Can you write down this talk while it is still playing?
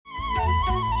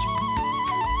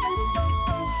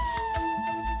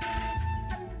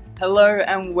Hello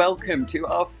and welcome to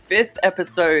our 5th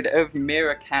episode of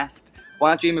Miracast,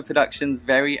 Wild Dreamer Productions'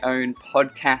 very own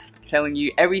podcast, telling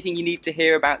you everything you need to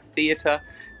hear about theatre,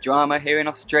 drama here in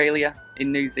Australia,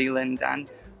 in New Zealand, and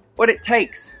what it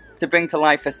takes to bring to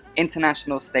life an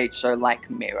international stage show like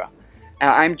Mira.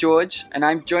 I'm George, and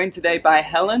I'm joined today by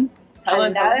Helen.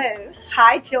 Hello.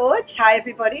 Hi, George. Hi,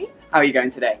 everybody. How are you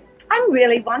going today? I'm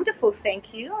really wonderful,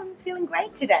 thank you. I'm feeling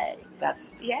great today.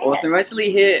 That's awesome. We're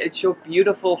actually here. It's your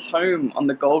beautiful home on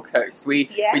the Gold Coast. We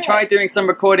tried doing some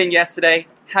recording yesterday,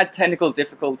 had technical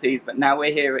difficulties, but now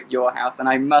we're here at your house, and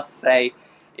I must say,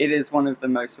 it is one of the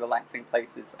most relaxing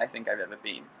places I think I've ever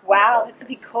been. Wow, that's a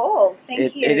big call.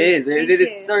 Thank you. It is. Thank It you.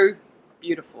 is so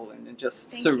beautiful and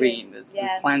just serene. There's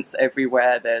plants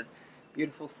everywhere. There's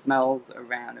beautiful smells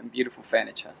around and beautiful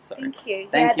furniture. So thank you.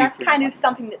 Thank you that's kind of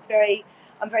something that's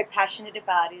I'm very passionate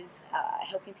about is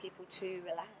helping people to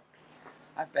relax.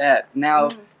 I bet. Now,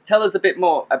 tell us a bit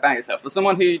more about yourself. For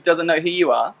someone who doesn't know who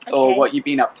you are or what you've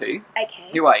been up to,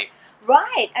 who are you?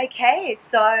 Right, okay.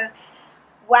 So,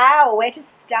 wow, where to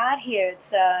start here?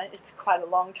 It's quite a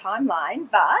long timeline,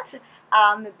 but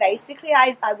basically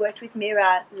I worked with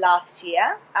Mira last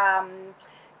year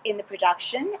in the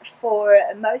production for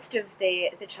most of the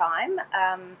time.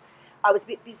 I was a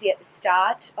bit busy at the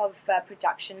start of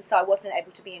production, so I wasn't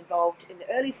able to be involved in the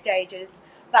early stages,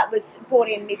 but was brought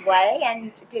in midway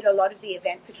and did a lot of the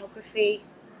event photography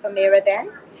for Mira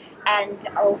then, and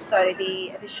also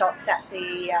the shots at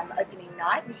the opening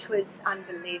night, which was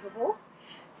unbelievable.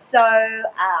 So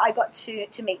I got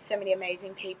to meet so many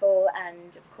amazing people,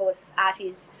 and of course art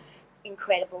is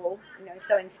incredible,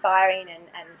 so inspiring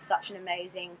and such an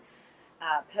amazing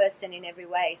person in every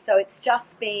way. So it's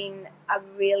just been a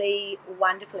really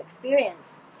wonderful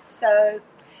experience. So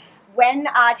when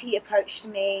Artie approached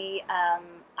me,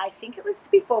 I think it was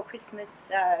before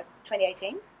Christmas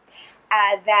 2018,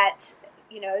 that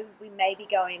we may be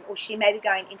going, or she may be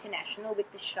going international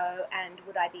with the show, and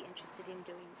would I be interested in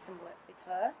doing some work with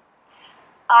her?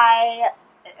 I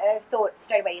thought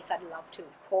straight away, yes, I'd love to,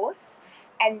 of course.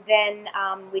 And then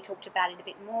we talked about it a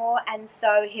bit more, and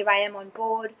so here I am on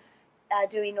board,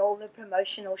 doing all the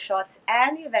promotional shots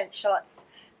and the event shots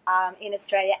in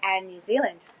Australia and New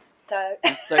Zealand. So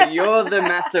you're the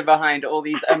master behind all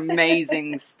these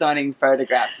amazing, stunning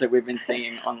photographs that we've been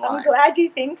seeing online. I'm glad you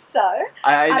think so.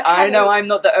 I know I'm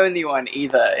not the only one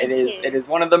either. It is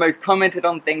one of the most commented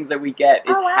on things that we get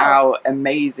is how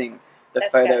amazing the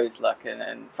photos look.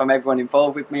 And from everyone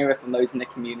involved with Mira, from those in the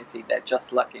community, they're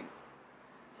just looking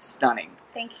stunning.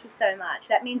 Thank you so much.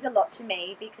 That means a lot to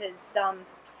me because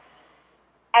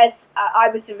as I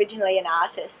was originally an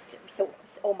artist, so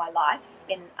all my life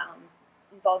been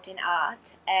involved in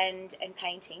art and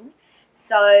painting.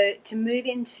 So to move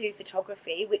into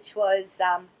photography, which was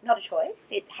not a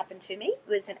choice, it happened to me. It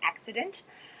was an accident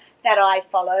that I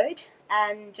followed.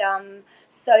 And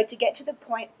so to get to the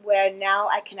point where now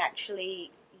I can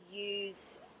actually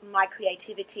use my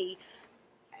creativity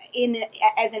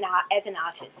as an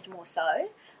artist more so,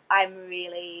 I'm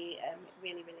really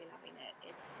loving it.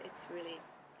 It's really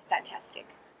fantastic.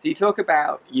 So you talk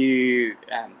about you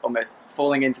almost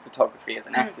falling into photography as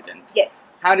an accident. Yes.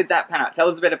 How did that pan out? Tell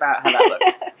us a bit about how that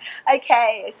looked.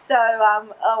 Okay, so,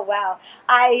 oh wow.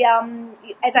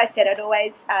 As I said, I'd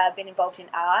always been involved in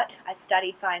art. I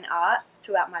studied fine art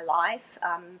throughout my life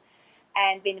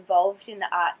and been involved in the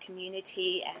art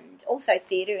community and also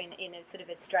theatre in a sort of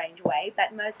a strange way,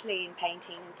 but mostly in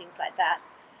painting and things like that.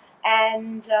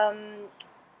 And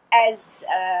as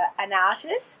an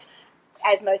artist,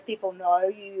 as most people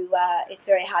know, it's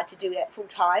very hard to do it full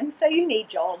time. So you need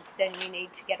jobs and you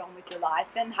need to get on with your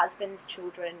life and husbands,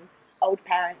 children, old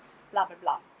parents, blah, blah,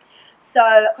 blah.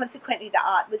 So consequently, the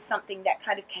art was something that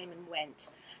kind of came and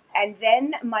went. And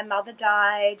then my mother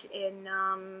died in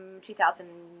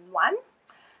 2001,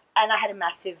 and I had a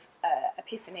massive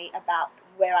epiphany about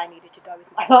where I needed to go with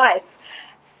my life.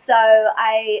 So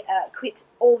I quit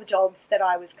all the jobs that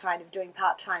I was kind of doing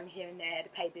part-time here and there to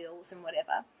pay bills and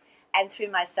whatever, and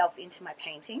threw myself into my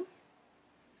painting.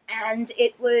 And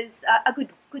it was a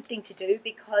good thing to do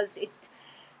because it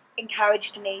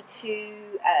encouraged me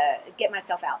to get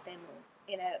myself out there more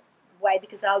in a way,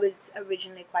 because I was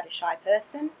originally quite a shy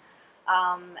person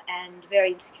and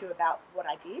very insecure about what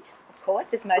I did, of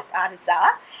course, as most artists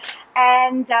are.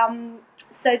 And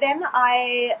so then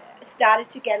I started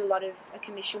to get a lot of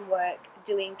commission work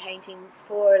doing paintings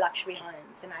for luxury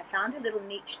homes, and I found a little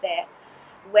niche there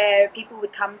where people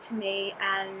would come to me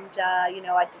and,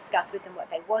 I'd discuss with them what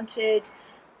they wanted,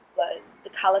 the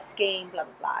colour scheme, blah,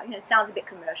 blah, blah. It sounds a bit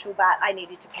commercial, but I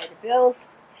needed to pay the bills.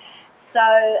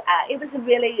 So it was a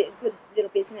really good little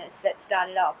business that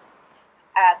started up.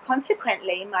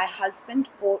 consequently, my husband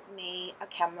bought me a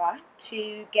camera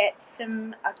to get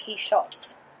some key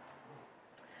shots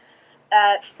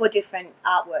for different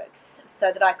artworks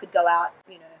so that I could go out,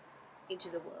 into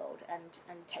the world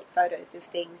and take photos of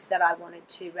things that I wanted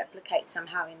to replicate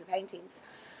somehow in the paintings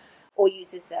or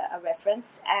use as a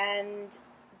reference. And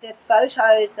the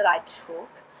photos that I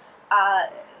took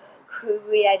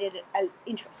created an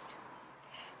interest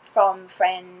from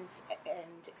friends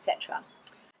and etc.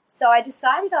 So I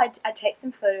decided I'd take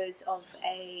some photos of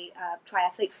a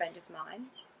triathlete friend of mine,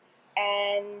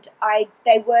 and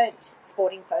they weren't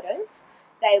sporting photos,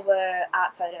 they were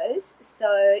art photos. So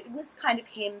it was kind of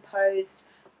him posed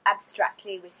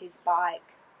abstractly with his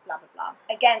bike, blah, blah, blah,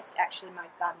 against actually my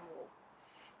garden wall.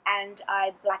 And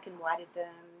I black and whited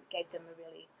them, gave them a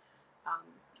really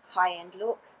high-end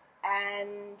look,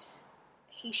 and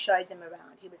he showed them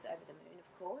around. He was over the moon,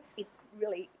 of course. It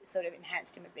really sort of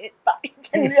enhanced him a bit, but it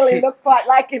didn't really look quite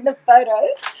like in the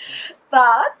photos.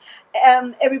 But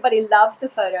everybody loved the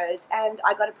photos, and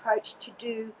I got approached to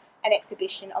do an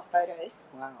exhibition of photos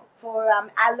for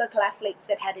our local athletes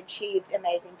that had achieved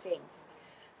amazing things.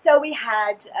 So we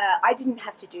had, I didn't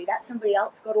have to do that. Somebody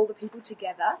else got all the people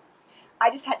together. I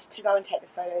just had to go and take the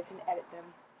photos and edit them.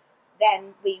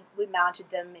 Then we mounted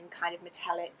them in kind of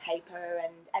metallic paper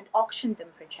and auctioned them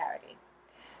for charity.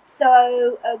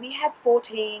 So we had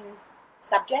 14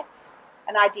 subjects,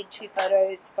 and I did 2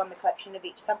 photos from the collection of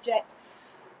each subject.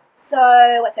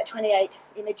 So 28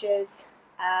 images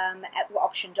were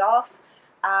auctioned off.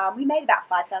 We made about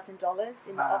 $5,000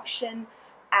 in the auction.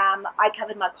 I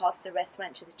covered my costs, the rest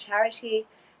went to the charity.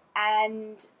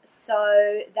 And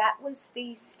so that was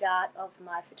the start of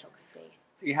my photography.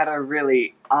 So you had a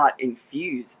really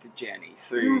art-infused journey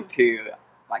through to,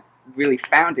 really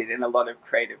founded in a lot of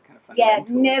creative kind of fundamentals.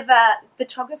 Yeah, never.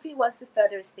 Photography was the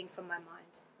furthest thing from my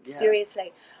mind. Yeah.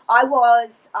 Seriously. I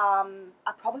was, I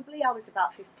was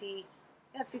about 50,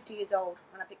 I was 50 years old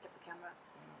when I picked up the camera.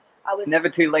 It's never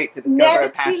too late to discover a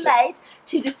passion. Never too late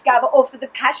to discover, or for the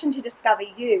passion to discover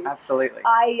you. Absolutely.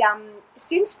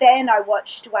 Since then, I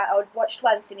watched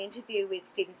once an interview with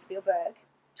Steven Spielberg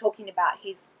talking about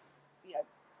his,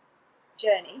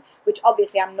 journey, which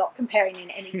obviously I'm not comparing in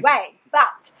any way,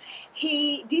 but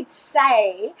he did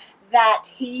say that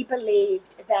he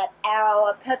believed that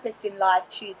our purpose in life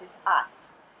chooses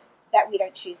us, that we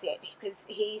don't choose it, because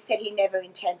he said he never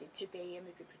intended to be a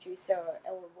movie producer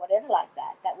or whatever like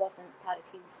that. That wasn't part of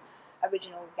his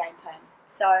original game plan.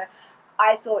 So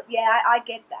I thought, I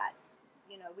get that.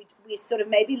 We're sort of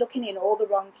maybe looking in all the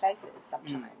wrong places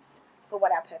sometimes for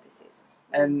what our purpose is.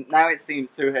 And now it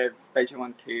seems to have sped you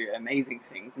on to amazing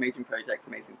things, amazing projects,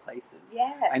 amazing places.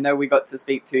 Yeah. I know we got to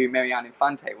speak to Marianne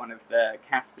Infante, one of the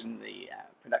cast in the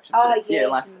production for this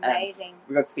year. Amazing.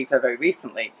 We got to speak to her very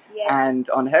recently. Yes. And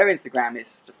on her Instagram,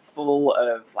 it's just full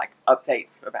of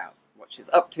updates about what she's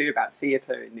up to, about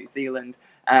theatre in New Zealand.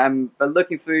 But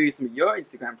looking through some of your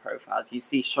Instagram profiles, you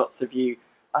see shots of you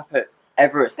up at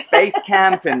Everest Base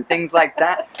Camp and things like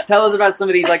that. Tell us about some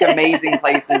of these amazing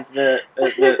places that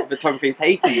the photography has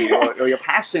taken you, or your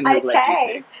passion has led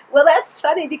you to. Well, that's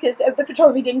funny because the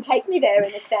photography didn't take me there in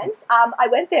a sense. I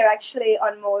went there actually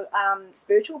on a more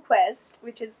spiritual quest,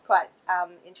 which is quite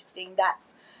interesting.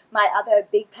 That's my other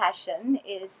big passion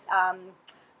is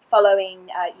following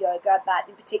yoga, but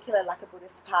in particular like a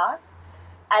Buddhist path.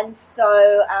 And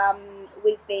so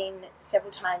we've been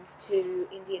several times to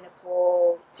India,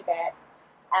 Nepal, Tibet,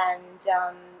 and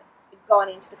gone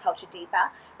into the culture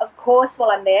deeper. Of course,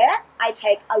 while I'm there, I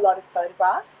take a lot of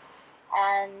photographs.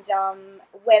 And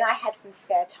when I have some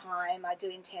spare time, I do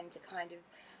intend to kind of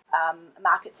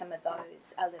market some of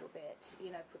those a little bit,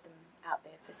 put them out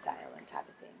there for sale and type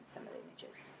of things, some of the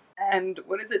images. And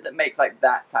what is it that makes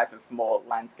that type of more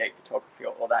landscape photography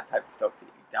or that type of photography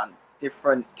that you've done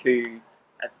different to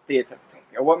theatre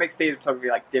photography, or what makes theatre photography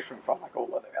different from all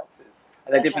other else's?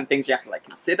 Are there different things you have to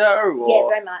consider? Or? Yeah,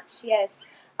 very much. Yes,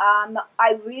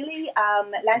 I really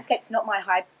landscape's not my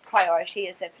high priority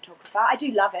as a photographer. I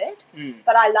do love it,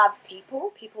 but I love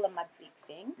people. People are my big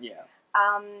thing. Yeah.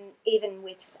 Even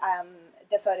with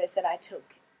the photos that I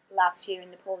took last year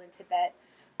in Nepal and Tibet,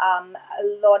 a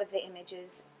lot of the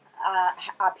images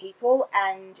are people,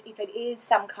 and if it is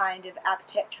some kind of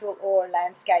architectural or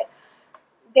landscape,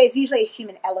 there's usually a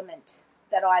human element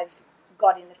that I've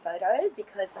got in the photo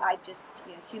because I just,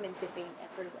 humans have been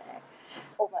everywhere,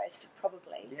 almost,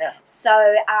 probably. Yeah.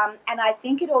 So, and I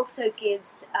think it also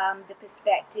gives the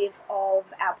perspective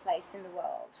of our place in the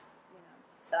world,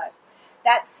 So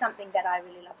that's something that I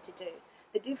really love to do.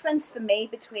 The difference for me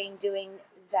between doing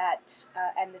that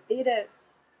and the theatre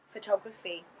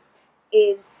photography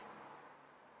is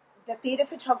the theatre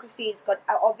photography has got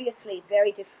obviously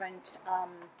very different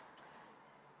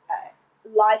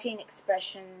lighting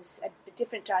expressions, a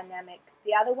different dynamic.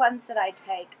 The other ones that I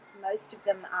take, most of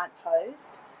them aren't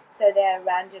posed, so they're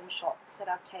random shots that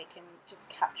I've taken, just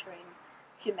capturing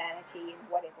humanity in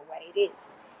whatever way it is.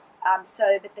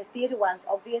 But the theatre ones,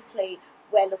 obviously,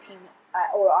 we're looking,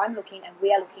 or I'm looking, and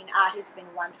we are looking. Art has been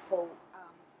a wonderful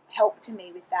help to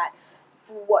me with that,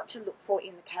 for what to look for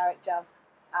in the character,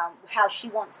 how she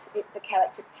wants the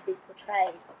character to be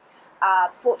portrayed.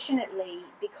 Fortunately,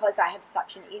 because I have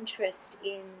such an interest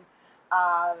in,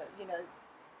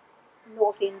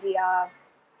 North India,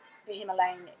 the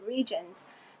Himalayan regions,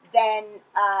 then,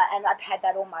 and I've had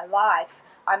that all my life,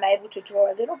 I'm able to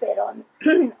draw a little bit on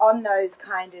on those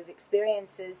kind of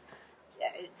experiences,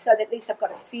 so that at least I've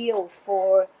got a feel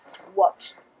for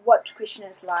what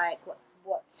Krishna's like,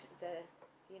 what the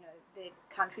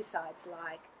countryside's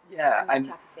like. Yeah, and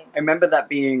that type of thing. I remember that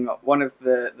being one of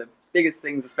the biggest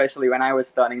things, especially when I was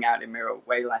starting out in Mira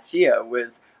way last year,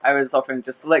 was I was often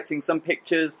just selecting some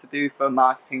pictures to do for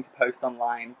marketing to post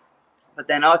online. But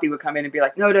then Aarti would come in and be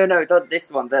like, no, not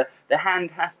this one. The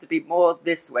hand has to be more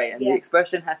this way, and the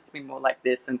expression has to be more like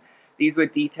this. And these were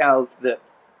details that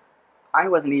I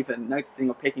wasn't even noticing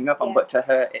or picking up on, but to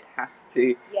her it has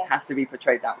to be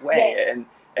portrayed that way. Yes.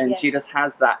 And she just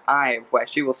has that eye of where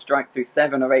she will strike through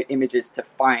 7 or 8 images to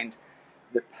find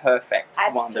the perfect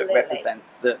one that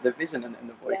represents the vision and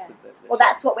the voice of the Well, show.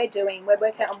 that's what we're doing.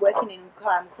 I'm working in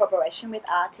cooperation with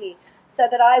Aarti, so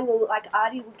that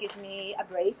Aarti will give me a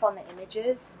brief on the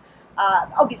images.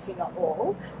 Obviously not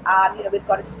all. We've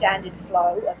got a standard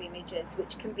flow of images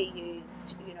which can be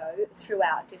used,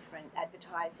 throughout different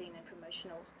advertising and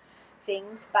promotional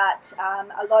things, but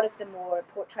a lot of the more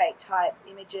portrait type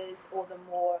images, or the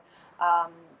more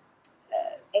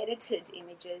edited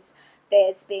images,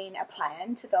 there's been a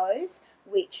plan to those,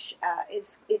 which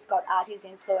is got Aarti's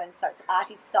influence. So it's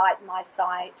Aarti's site, my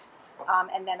site,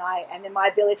 and then my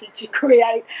ability to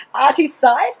create Aarti's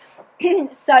site.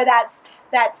 So that's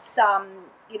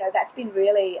been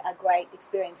really a great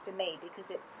experience for me, because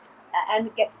and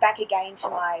it gets back again to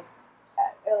my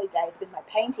early days with my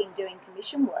painting, doing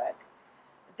commission work.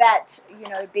 That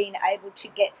being able to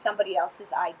get somebody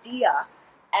else's idea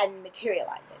and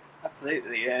materialize it.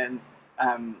 Absolutely, and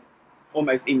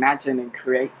almost imagine and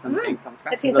create something from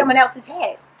scratch. That's in someone else's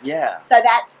head. Yeah. So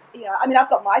that's, I've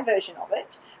got my version of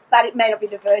it, but it may not be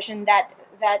the version that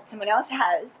someone else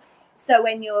has. So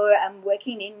when you're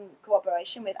working in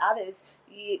cooperation with others,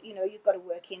 you've got to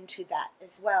work into that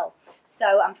as well.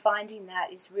 So I'm finding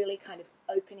that is really kind of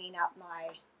opening up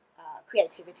my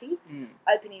creativity,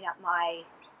 opening up my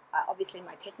obviously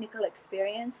my technical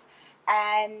experience,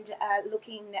 and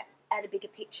looking at a bigger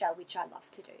picture, which I love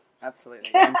to do. Absolutely.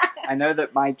 And I know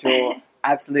that my jaw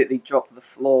absolutely dropped to the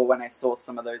floor when I saw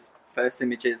some of those first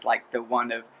images, like the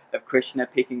one of Krishna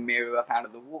picking Meru up out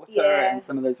of the water, and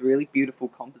some of those really beautiful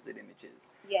composite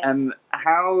images. Yes.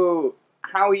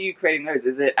 How are you creating those?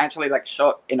 Is it actually like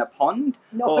shot in a pond?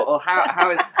 No. Or how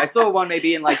is... I saw one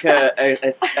maybe in like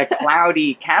a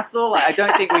cloudy castle. I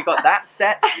don't think we got that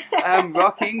set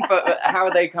rocking, but how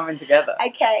are they coming together?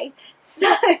 Okay, so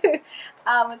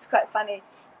it's quite funny.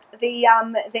 The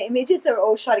images are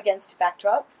all shot against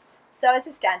backdrops, so it's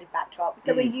a standard backdrop.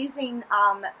 So we're using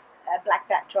black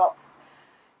backdrops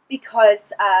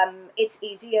because it's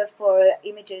easier for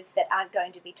images that aren't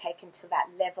going to be taken to that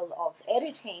level of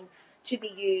editing to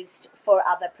be used for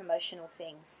other promotional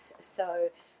things, so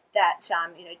that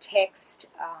text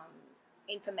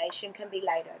information can be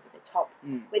laid over the top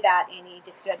without any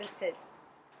disturbances.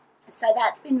 So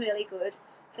that's been really good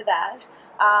for that.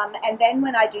 And then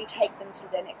when I do take them to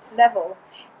the next level,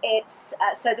 it's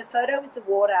so the photo with the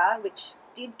water, which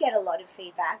did get a lot of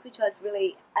feedback, which was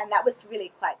really, and that was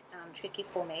really quite tricky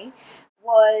for me,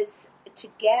 was to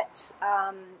get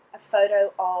a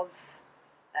photo of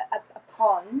a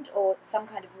pond or some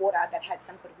kind of water that had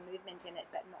some kind of movement in it,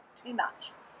 but not too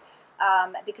much,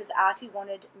 because Aarti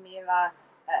wanted Meera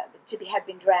to have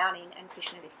been drowning, and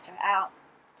Krishna lifts her out.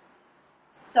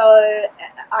 So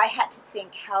I had to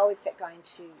think,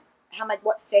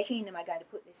 what setting am I going to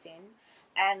put this in?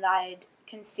 And I'd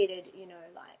considered,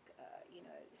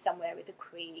 somewhere with a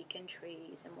creek and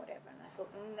trees and whatever. And I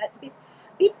thought, that's a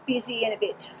bit busy and a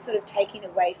bit sort of taking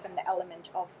away from the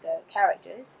element of the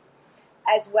characters,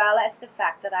 as well as the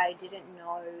fact that I didn't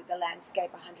know the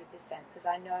landscape 100%, because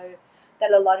I know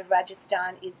that a lot of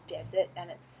Rajasthan is desert and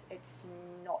it's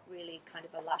not really kind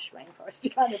of a lush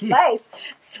rainforesty kind of place.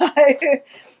 So I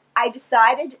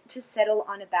decided to settle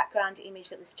on a background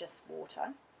image that was just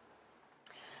water.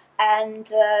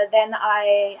 And then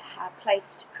I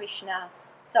placed Krishna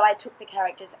So I took the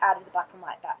characters out of the black and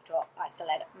white backdrop,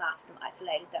 isolated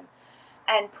them,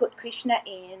 and put Krishna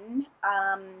in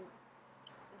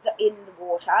the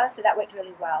water. So that worked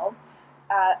really well.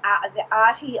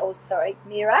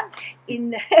 Mira,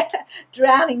 in the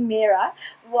drowning Mira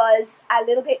was a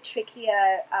little bit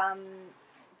trickier,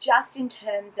 just in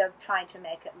terms of trying to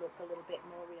make it look a little bit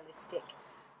more realistic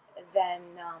than,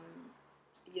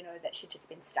 that she'd just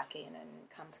been stuck in and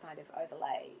comes kind of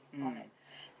overlay on it.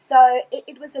 So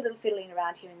it was a little fiddling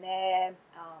around here and there.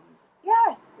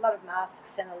 A lot of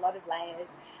masks and a lot of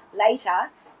layers. Later,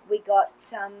 we got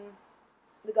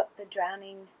the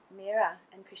drowning Mira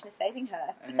and Krishna saving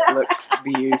her. And it looked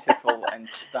beautiful and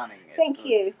stunning. Thank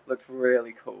you. Looked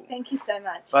really cool. Thank you so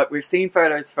much. But we've seen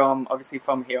photos from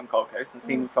here on Gold Coast and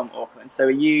seen them from Auckland. So are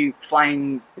you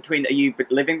living between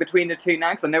the two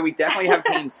now? Because I know we definitely have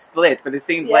teams split, but it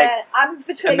seems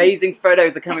amazing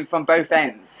photos are coming from both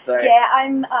ends. So. Yeah,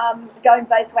 I'm going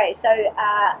both ways. So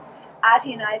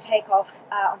Artie and I take off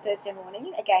on Thursday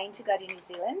morning again to go to New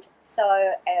Zealand.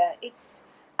 So it's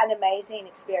an amazing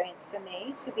experience for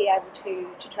me to be able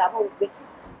to travel with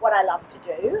what I love to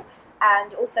do,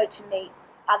 and also to meet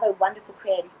other wonderful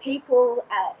creative people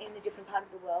in a different part of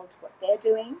the world, what they're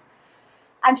doing,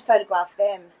 and to photograph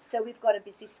them. So we've got a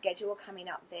busy schedule coming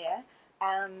up there,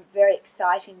 very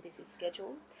exciting busy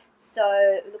schedule.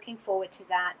 So looking forward to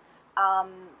that.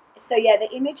 The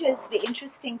images, the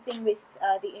interesting thing with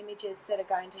the images that are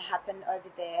going to happen over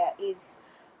there is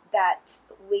that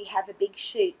we have a big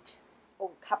shoot, or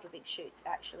a couple of big shoots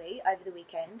actually, over the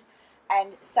weekend,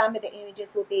 and some of the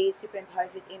images will be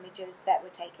superimposed with images that were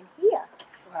taken here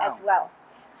as well,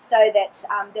 so that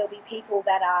there'll be people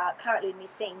that are currently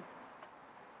missing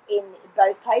in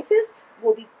both places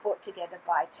will be brought together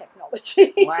by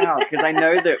technology. Wow, because I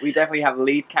know that we definitely have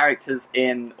lead characters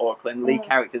in Auckland, lead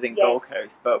characters in Gold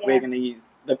Coast, but we're going to use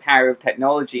the power of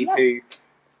technology to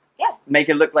make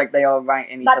it look like they are right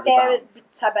in each other's arms. But they're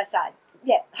side by side.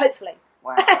 Yeah, hopefully.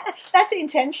 Wow. That's the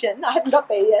intention. I haven't got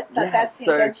there yet, but that's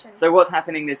the intention. So what's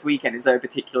happening this weekend? Is there a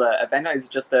particular event? Is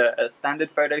it just a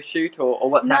standard photo shoot, or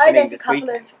what's happening this weekend?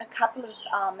 No, there's a couple of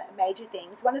major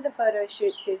things. One of the photo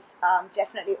shoots is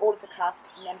definitely all of the cast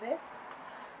members.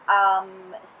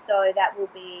 So that will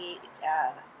be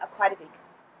quite a big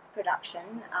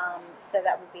production. So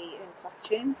that will be in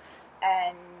costume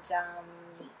and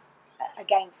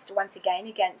against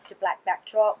a black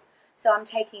backdrop. So I'm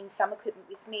taking some equipment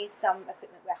with me, some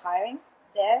equipment we're hiring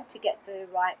there to get the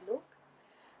right look.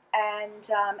 And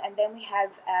then we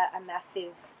have a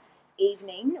massive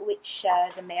evening, which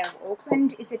the Mayor of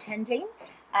Auckland is attending.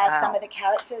 Some of the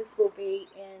characters will be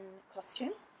in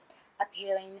costume,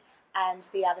 appearing, and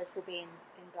the others will be in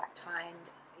black tie and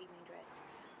evening dress.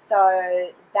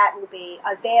 So that will be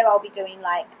there. I'll be doing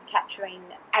capturing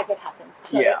as it happens,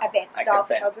 so event style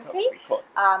photography,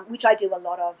 which I do a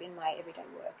lot of in my everyday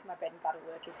work. My bread and butter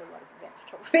work is a lot of event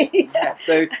photography.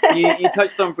 So you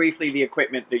touched on briefly the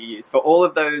equipment that you use for all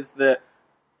of those that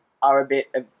are a bit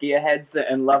of gearheads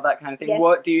and love that kind of thing. Yes.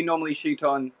 What do you normally shoot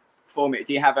on? Format?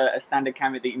 Do you have a standard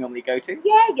camera that you normally go to?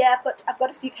 Yeah. I've got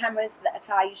a few cameras that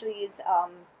I usually use.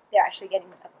 They're actually getting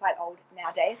quite old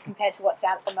nowadays compared to what's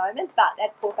out at the moment. But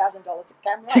at $4,000 a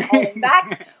camera, I'm holding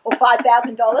back, or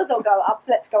 $5,000, or go up.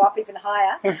 Let's go up even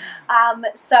higher.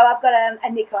 So I've got a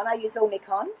Nikon. I use all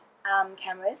Nikon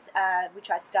cameras, which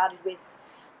I started with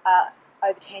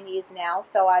over 10 years now.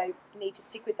 So I need to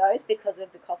stick with those because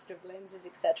of the cost of lenses,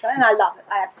 etc. And I love it.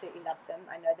 I absolutely love them.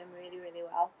 I know them really, really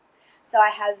well. So I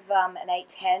have an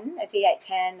 810, a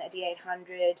D810, a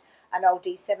D800, an old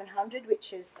D700,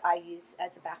 which I use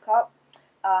as a backup.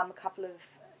 A couple of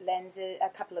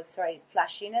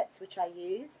flash units, which I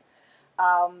use.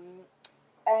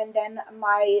 And then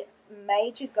my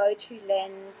major go-to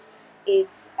lens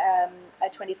is a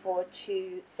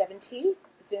 24-70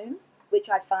 zoom, which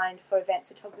I find for event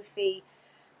photography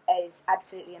is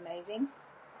absolutely amazing.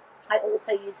 I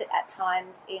also use it at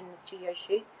times in studio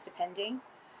shoots, depending.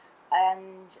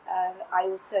 And I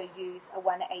also use a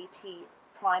 180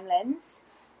 prime lens,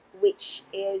 which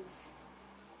is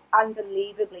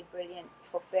unbelievably brilliant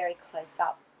for very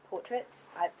close-up portraits.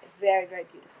 Very, very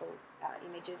beautiful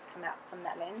images come out from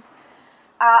that lens.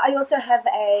 I also have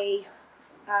a,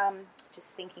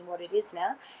 just thinking what it is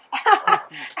now.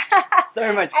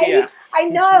 So much gear. I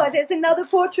know, there's another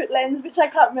portrait lens, which I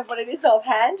can't remember what it is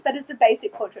offhand, but it's a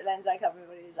basic portrait lens. I can't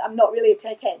remember what it is. I'm not really a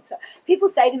tech head. So people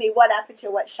say to me, what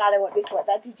aperture, what shadow, what this, what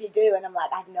that did you do? And I'm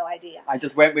like, I have no idea. I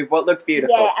just went with what looked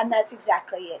beautiful. Yeah, and that's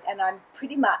exactly it. And I'm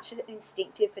pretty much an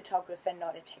instinctive photographer,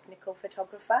 not a technical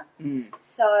photographer.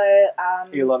 So... Are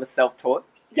you a lot of self-taught?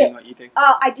 in what you do?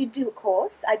 I did do a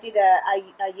course. I did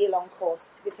a year-long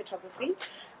course with photography.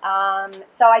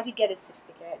 So I did get a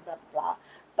certificate, blah, blah, blah.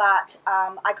 But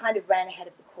I kind of ran ahead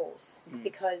of the course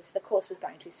because the course was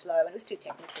going too slow and it was too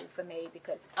technical for me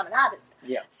because I'm an artist.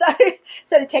 Yeah. So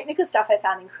the technical stuff I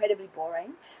found incredibly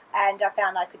boring, and I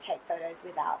found I could take photos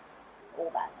without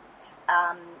all that.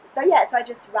 So I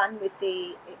just run with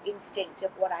the instinct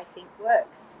of what I think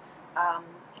works.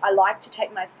 I like to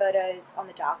take my photos on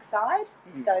the dark side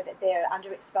so that they're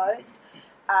underexposed,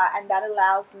 and that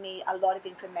allows me a lot of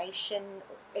information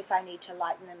if I need to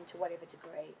lighten them to whatever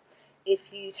degree.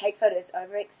 If you take photos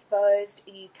overexposed,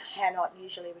 you cannot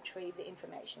usually retrieve the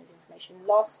information. There's information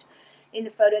lost in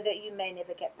the photo that you may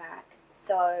never get back.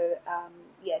 So,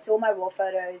 so all my raw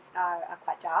photos are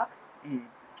quite dark.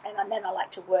 And then I like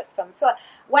to work from. So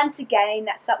once again,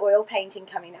 that's the oil painting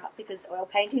coming up because oil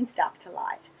painting's dark to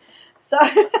light. So,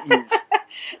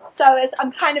 as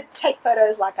I'm kind of take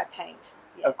photos like I paint.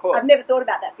 Yes. Of course. I've never thought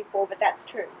about that before, but that's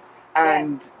true.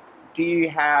 And do you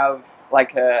have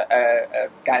like a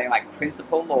guiding like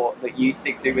principle or that you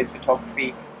stick to with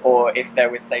photography, or if there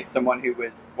was say someone who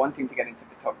was wanting to get into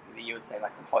photography, you would say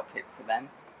like some hot tips for them?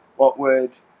 What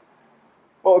would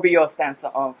be your stance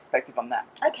or perspective on that?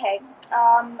 Okay.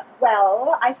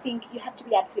 Well, I think you have to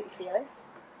be absolutely fearless.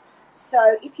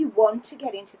 So if you want to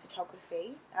get into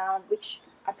photography, which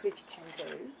I proved you can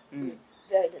do with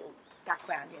very little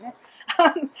background in it,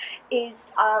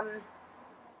 is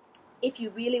if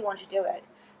you really want to do it,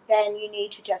 then you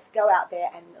need to just go out there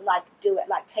and do it.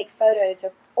 Like take photos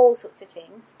of all sorts of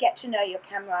things. Get to know your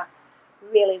camera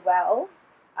really well.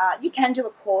 You can do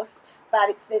a course, but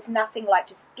there's nothing like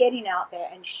just getting out there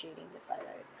and shooting the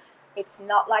photos. It's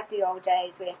not like the old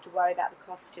days where you have to worry about the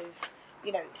cost of,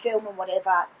 film and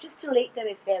whatever. Just delete them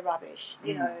if they're rubbish.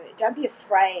 Don't be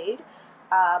afraid.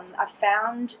 I've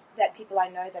found that people I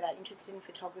know that are interested in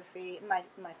photography, my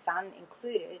son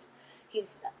included,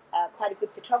 he's quite a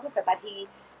good photographer, but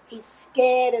he's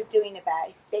scared of doing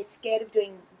they're scared of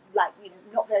doing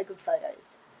not very good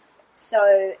photos.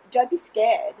 So don't be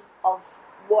scared of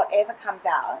whatever comes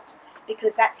out,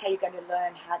 because that's how you're going to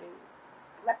learn how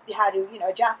to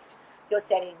adjust your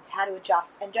settings, how to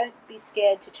adjust, and don't be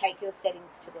scared to take your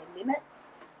settings to their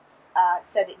limits.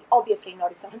 So that obviously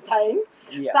not if someone's paying,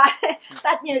 but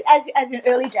as in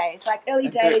early days,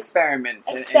 experiment.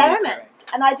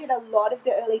 And I did a lot of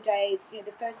the early days.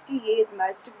 The first few years,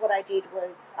 most of what I did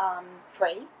was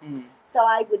free. So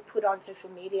I would put on social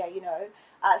media,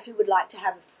 who would like to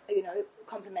have a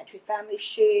complimentary family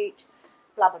shoot,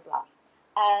 blah blah blah,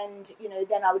 and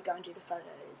then I would go and do the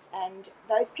photos. And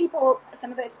those people, some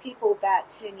of those people that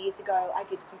 10 years ago I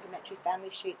did complimentary family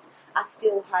shoots, are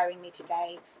still hiring me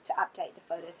today to update the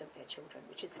photos of their children,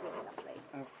 which is really lovely.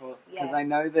 Of course, because I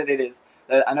know that it is.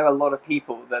 I know a lot of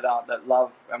people that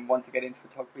love and want to get into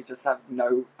photography just have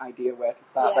no idea where to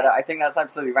start. But I think that's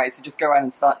absolutely right. So just go out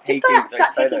and start taking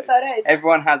photos.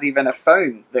 Everyone has even a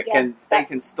phone that can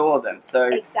store them. So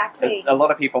exactly, a lot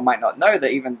of people might not know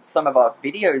that even some of our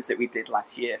videos that we did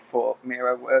last year for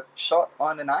Mira were shot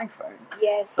on an iPhone.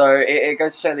 Yes. So it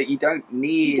goes to show that you don't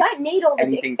need all the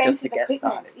anything just to get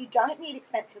equipment. started. You don't need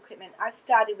expensive equipment. I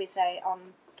started with a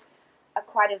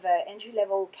quite of an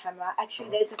entry-level camera.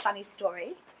 Actually, there's a funny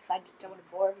story. I don't want to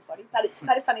bore everybody, but it's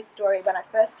quite a funny story. When I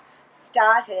first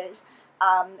started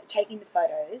taking the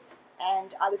photos,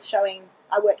 and I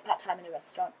worked part-time in a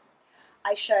restaurant.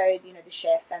 I showed, the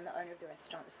chef and the owner of the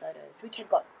restaurant the photos, which had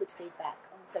got good feedback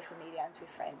on social media and through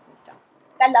friends and stuff.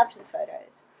 They loved the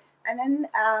photos. And then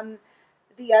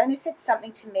the owner said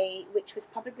something to me, which was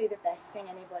probably the best thing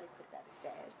anybody could have ever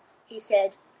said. He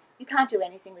said, "You can't do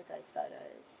anything with those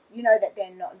photos. You know that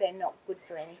they're not good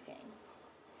for anything."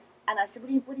 And I said,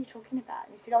 what are you talking about?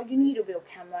 And he said, you need a real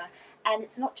camera. And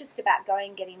it's not just about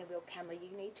getting a real camera.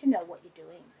 You need to know what you're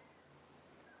doing.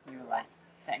 You were like,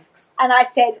 thanks. And I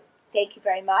said, thank you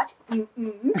very much. I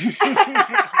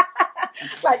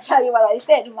tell you what I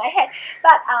said in my head.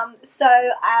 But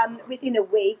within a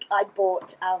week, I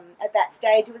bought, at that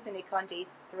stage, it was a Nikon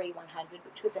D3100,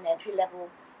 which was an entry-level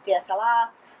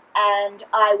DSLR. And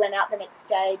I went out the next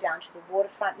day down to the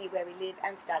waterfront near where we live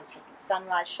and started taking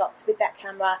sunrise shots with that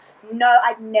camera. No,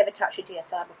 I'd never touched a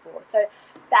DSLR before. So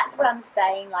that's what I'm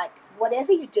saying. Like,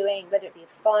 whatever you're doing, whether it be a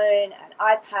phone, an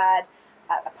iPad,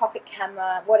 a pocket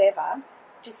camera, whatever,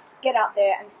 just get out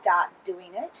there and start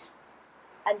doing it.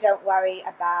 And don't worry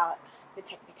about the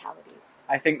technicalities.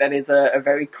 I think that is a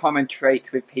very common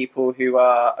trait with people who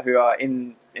are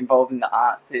involved in the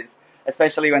arts, is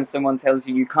especially when someone tells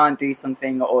you can't do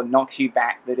something or knocks you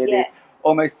back, that it is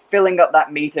almost filling up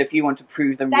that meter if you want to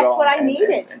prove them wrong. That's what I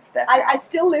needed. And step I out.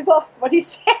 still live off what he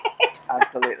said.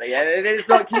 Absolutely. And it is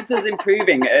what keeps us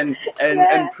improving and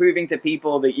Yeah. proving to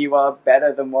people that you are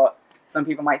better than what some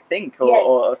people might think or, Yes.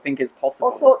 or think is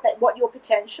possible. Or thought that what your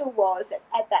potential was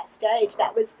at that stage,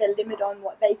 that was the limit on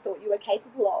what they thought you were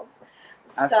capable of.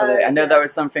 Absolutely. So, I know yeah. that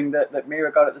was something that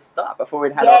Mira got at the start before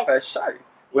we'd had Yes. our first show.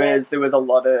 Yes. There was a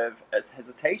lot of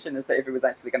hesitation as to if it was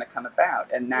actually going to come about.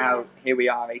 And now Yeah. here we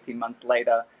are 18 months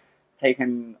later,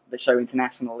 taking the show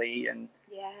internationally. And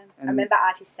Yeah, I remember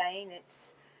Artie saying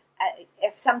it's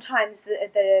if sometimes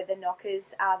the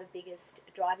knockers are the biggest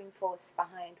driving force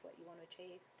behind what you want to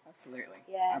achieve. Absolutely.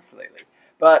 Yeah. Absolutely.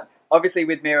 But obviously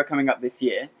with Mira coming up this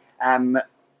year,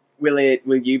 will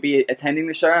you be attending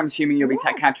the show? I'm assuming you'll be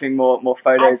capturing more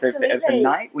photos of the Absolutely.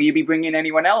 night. Will you be bringing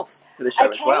anyone else to the show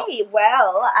as well? Okay,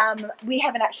 well, we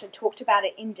haven't actually talked about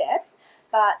it in depth,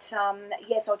 but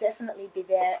yes, I'll definitely be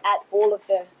there at all of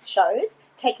the shows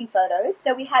taking photos.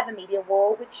 So we have a media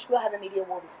wall, which we'll have a media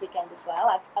wall this weekend as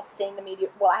well. I've seen the media.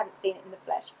 Well, I haven't seen it in the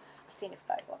flesh. I've seen a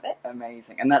photo of it.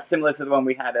 Amazing. And that's similar to the one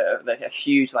we had, a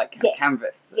huge Yes.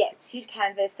 canvas. Yes, huge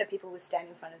canvas, so people will stand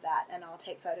in front of that, and I'll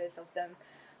take photos of them.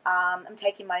 I'm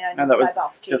taking my own And that was, mobile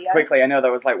studio. just quickly, I know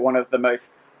that was like one of the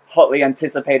most hotly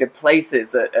anticipated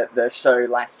places at the show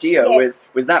last year Yes.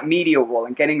 was that media wall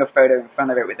and getting a photo in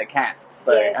front of it with the cast.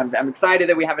 So Yes. I'm excited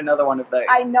that we have another one of those.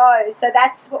 I know, so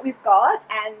that's what we've got,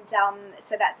 and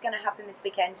so that's going to happen this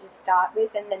weekend to start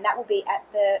with, and then that will be at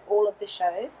all of the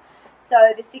shows.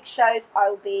 So the 6 shows, I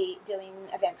will be doing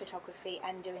event photography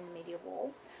and doing the media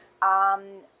wall.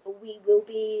 We will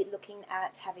be looking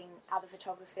at having other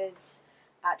photographers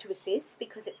to assist,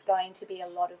 because it's going to be a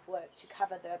lot of work to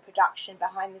cover the production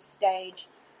behind the stage,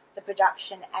 the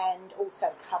production, and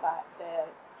also cover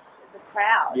the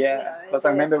crowd. Yeah, you know, because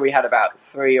I remember we had about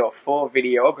 3 or 4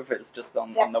 videographers just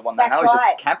on the one that I was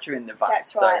right. just capturing the vibe.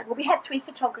 That's right. Well, we had 3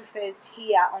 photographers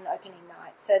here on opening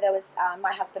night. So there was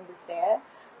my husband was there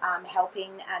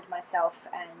helping, and myself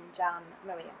and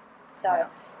Maria. So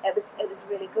Yeah. it was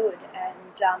really good,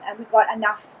 and we got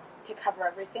enough to cover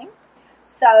everything.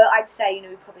 So I'd say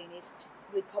we'd probably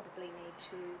need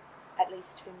to at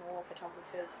least 2 more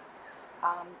photographers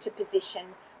to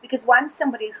position, because once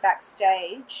somebody's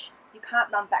backstage, you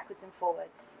can't run backwards and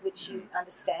forwards, which you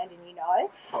understand and you know.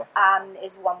 Of course.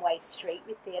 Is a one-way street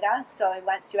with theatre. So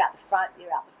once you're out the front,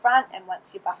 you're out the front, and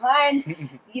once you're behind,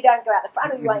 you don't go out the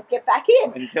front, or you won't get back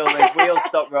in Until the wheels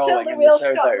stop rolling until the and wheels the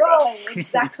show's stop over. rolling.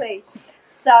 Exactly.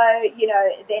 So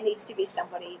there needs to be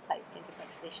somebody placed in different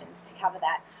positions to cover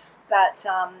that. But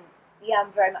yeah,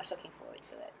 I'm very much looking forward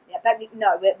to it. Yeah, but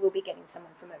no, we'll be getting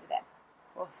someone from over there.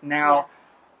 Of course. Now,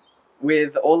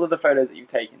 with all of the photos that you've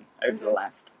taken over the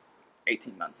last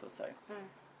 18 months or so,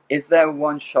 is there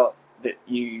one shot that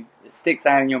sticks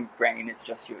out in your brain as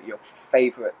just your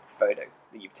favourite photo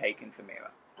that you've taken for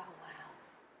Mira? Oh wow!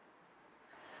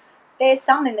 There's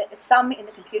some in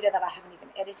the computer that I haven't even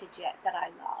edited yet that I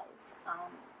love.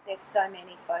 There's so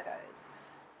many photos.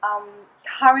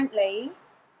 Currently,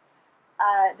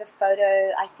 the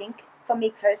photo, I think, for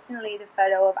me personally, the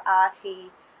photo of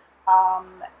Artie,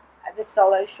 the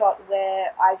solo shot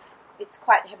where it's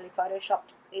quite heavily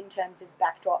photoshopped in terms of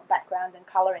background and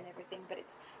colour and everything, but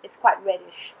it's quite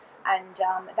reddish, and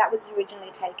that was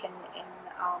originally taken in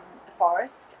a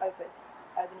forest over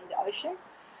near the ocean.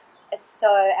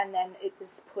 So, and then it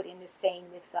was put in a scene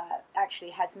with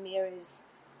actually has Mira's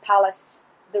palace,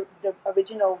 the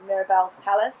original Mirabelle's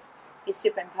palace is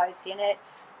superimposed in it,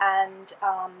 and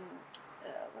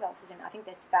what else is in it? I think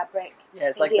there's fabric. Yeah,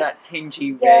 it's like that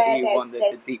tingy Yeah, reddy one,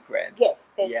 the deep red.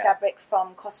 Yes, there's Yeah. fabric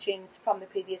from costumes from the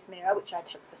previous Mira, which I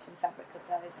took for some fabric of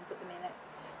those and put them in it,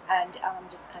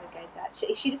 and just kind of gave that.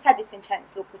 She just had this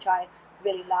intense look, which I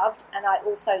really loved, and I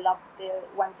also loved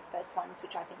one of the first ones,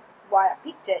 which I think why I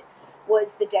picked it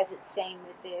was the desert scene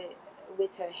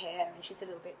with her hair, and she's a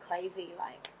little bit crazy,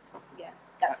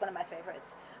 that's one of my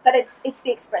favourites. But it's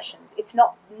the expressions. It's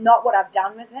not what I've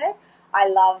done with her. I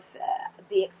love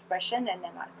the expression, and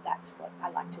then that's what I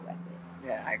like to work with.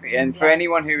 Yeah, I agree. And for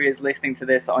anyone who is listening to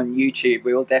this on YouTube,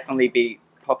 we will definitely be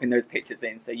popping those pictures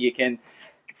in so you can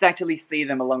actually see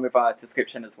them along with our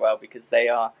description as well, because they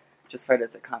are just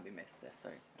photos that can't be missed. They're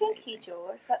so Thank amazing. you,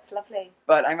 George. That's lovely.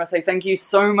 But I must say thank you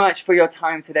so much for your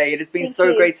time today. It has been Thank so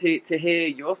you. great to hear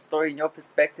your story and your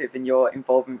perspective and your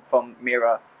involvement from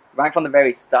Mira right from the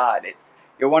very start.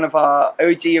 You're one of our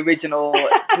OG original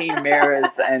Team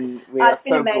Miras, and we are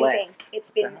so blessed.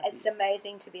 It's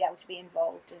amazing to be able to be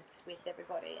involved with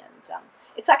everybody, and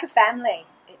it's like a family.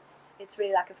 It's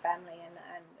really like a family,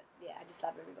 and yeah, I just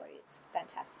love everybody. It's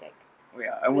fantastic. We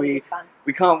are. It's And really good fun.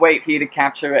 we can't wait for you to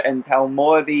capture it and tell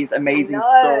more of these amazing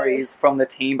stories from the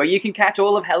team. But you can catch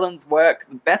all of Helen's work.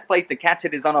 The best place to catch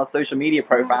it is on our social media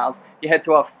profiles. You head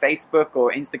to our Facebook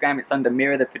or Instagram, it's under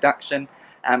Mirror the Production.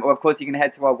 Or of course you can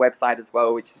head to our website as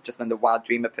well, which is just under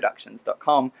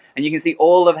wilddreamerproductions.com, and you can see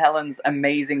all of Helen's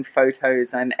amazing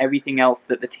photos and everything else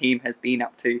that the team has been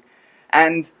up to.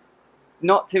 And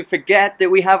not to forget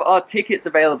that we have our tickets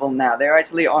available now. They're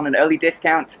actually on an early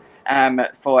discount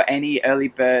for any early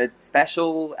bird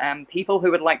special people who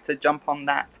would like to jump on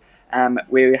that.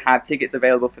 We have tickets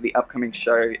available for the upcoming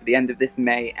show at the end of this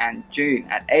May and June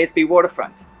at ASB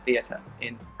Waterfront Theatre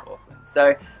in Auckland.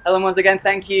 So, Helen, once again,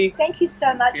 thank you. Thank you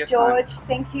so much, George.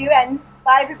 Thank you, and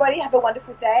bye, everybody. Have a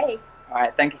wonderful day. All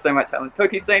right, thank you so much, Helen. Talk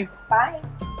to you soon. Bye.